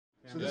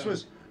So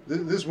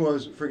this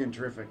was friggin'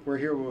 terrific. We're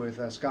here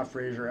with Scott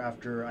Fraser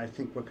after I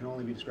think what can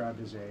only be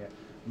described as a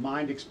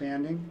mind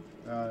expanding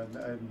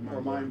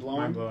or mind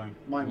blowing.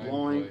 Mind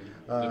blowing.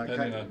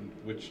 Depending on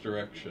which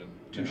direction.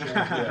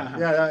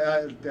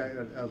 A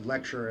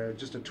lecture,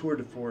 just a tour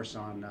de force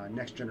on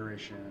next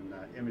generation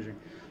imaging.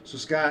 So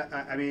Scott,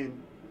 I mean,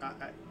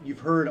 you've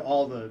heard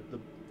all the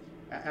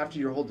after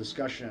your whole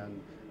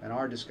discussion and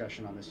our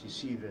discussion on this, you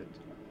see that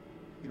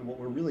what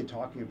we're really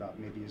talking about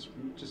maybe is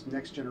just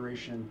next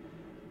generation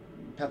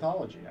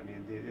pathology. I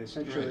mean,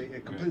 essentially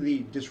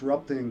completely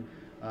disrupting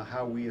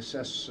how we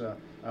assess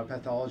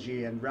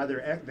pathology, and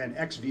rather than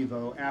ex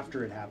vivo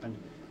after it happened,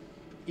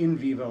 in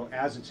vivo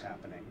as it's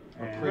happening.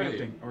 Or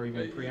preempting, or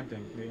even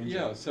preempting the injury.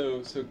 Yeah,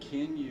 so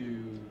can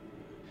you,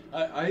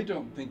 I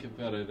don't think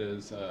about it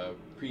as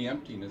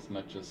preempting as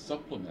much as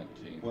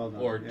supplementing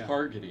or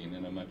targeting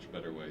in a much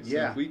better way. So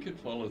if we could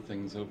follow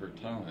things over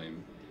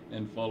time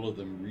and follow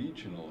them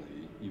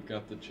regionally, you've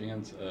got the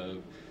chance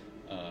of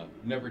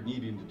never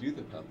needing to do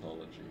the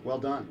pathology. Well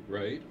done.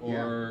 Right?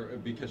 Or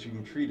because you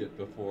can treat it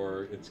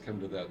before it's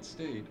come to that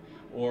state,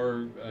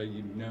 or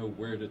you know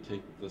where to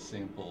take the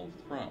sample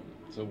from.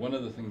 So one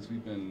of the things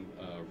we've been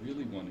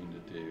really wanting to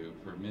do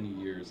for many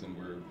years, and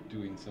we're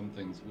doing some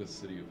things with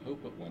City of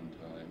Hope at one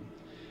time,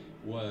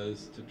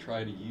 was to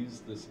try to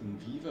use this in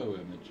vivo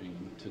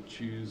imaging to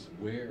choose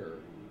where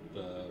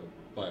the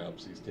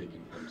biopsy is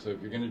taken from. So if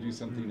you're going to do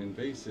something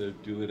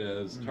invasive, do it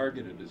as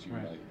targeted as you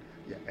might.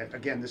 Yeah.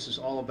 Again, this is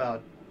all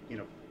about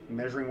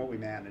measuring what we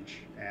manage,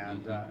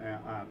 and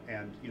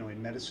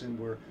in medicine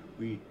we're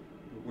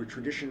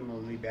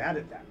traditionally bad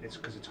at that. It's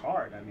because it's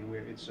hard. I mean,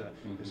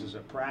 this is a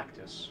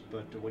practice,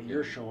 but what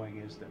you're showing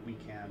is that we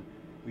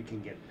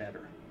can get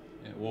better.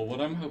 Yeah, well, what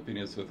I'm hoping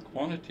is with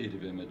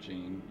quantitative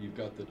imaging, you've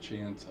got the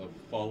chance of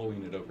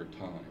following it over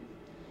time,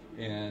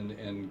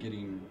 and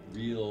getting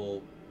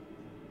the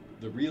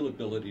real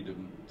ability to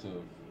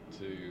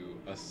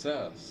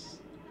assess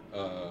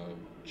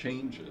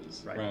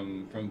changes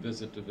from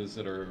visit to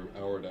visit or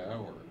hour to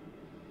hour.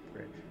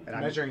 Great. And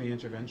measuring the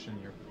intervention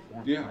you're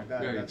performing. Yeah,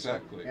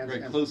 exactly. And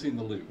closing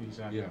the loop.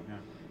 Exactly. Yeah.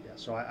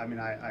 So I mean,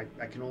 I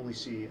can only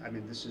see. I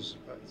mean, this is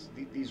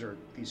these are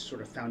these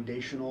sort of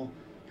foundational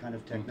kind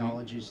of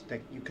technologies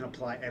that you can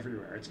apply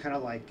everywhere. It's kind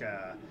of like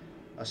a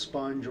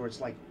sponge, or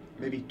it's like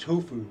maybe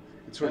tofu.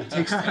 It sort of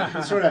takes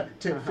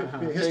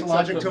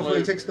histologic tofu.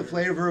 It takes the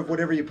flavor of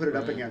whatever you put it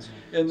up against.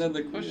 And then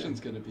the question's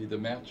going to be the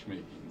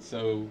matchmaking.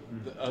 So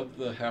of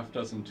the half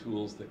dozen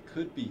tools that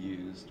could be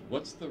used,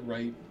 what's the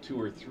right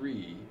 2 or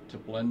 3 to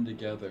blend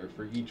together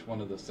for each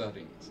one of the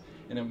settings?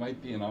 And it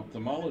might be in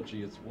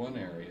ophthalmology, it's one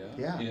area.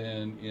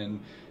 In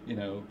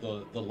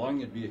the lung,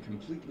 it'd be a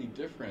completely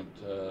different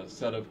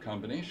set of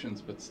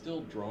combinations, but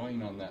still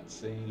drawing on that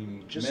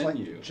same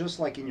menu. Just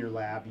like in your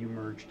lab, you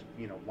merged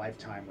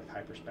lifetime with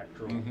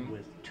hyperspectral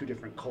with 2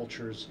 different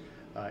cultures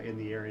in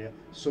the area.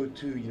 So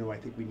too, I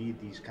think we need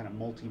these kind of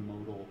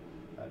multimodal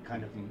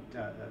kind of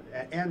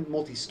and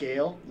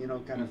multi-scale,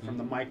 kind of from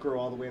the micro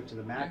all the way up to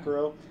the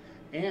macro.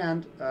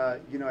 And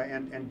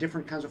and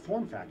different kinds of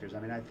form factors. I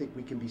mean, I think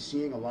we can be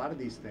seeing a lot of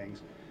these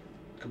things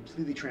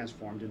completely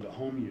transformed into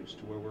home use,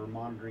 to where we're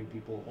monitoring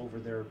people over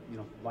their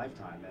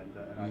lifetime. And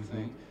I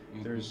think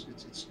it's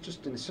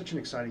just such an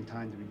exciting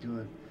time to be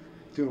doing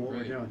what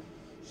we're doing.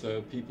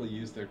 So people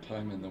use their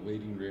time in the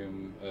waiting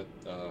room at.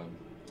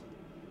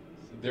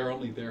 They're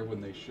only there when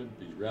they should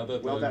be, rather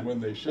than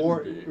when they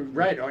shouldn't be.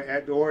 Right,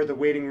 or the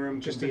waiting room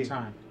just can in be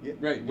time.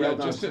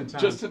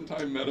 Just in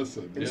time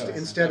medicine.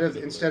 Instead of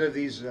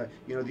these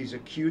these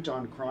acute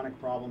on chronic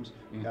problems,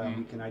 we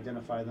can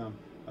identify them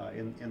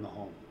in the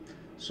home.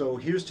 So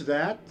here's to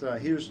that.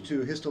 Here's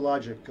to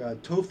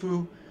histologic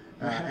tofu,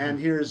 and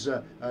here's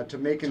to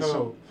making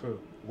some.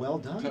 Well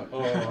done.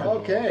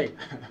 Okay.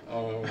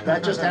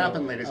 That just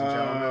happened, ladies and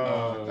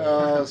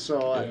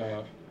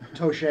gentlemen.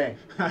 Touche.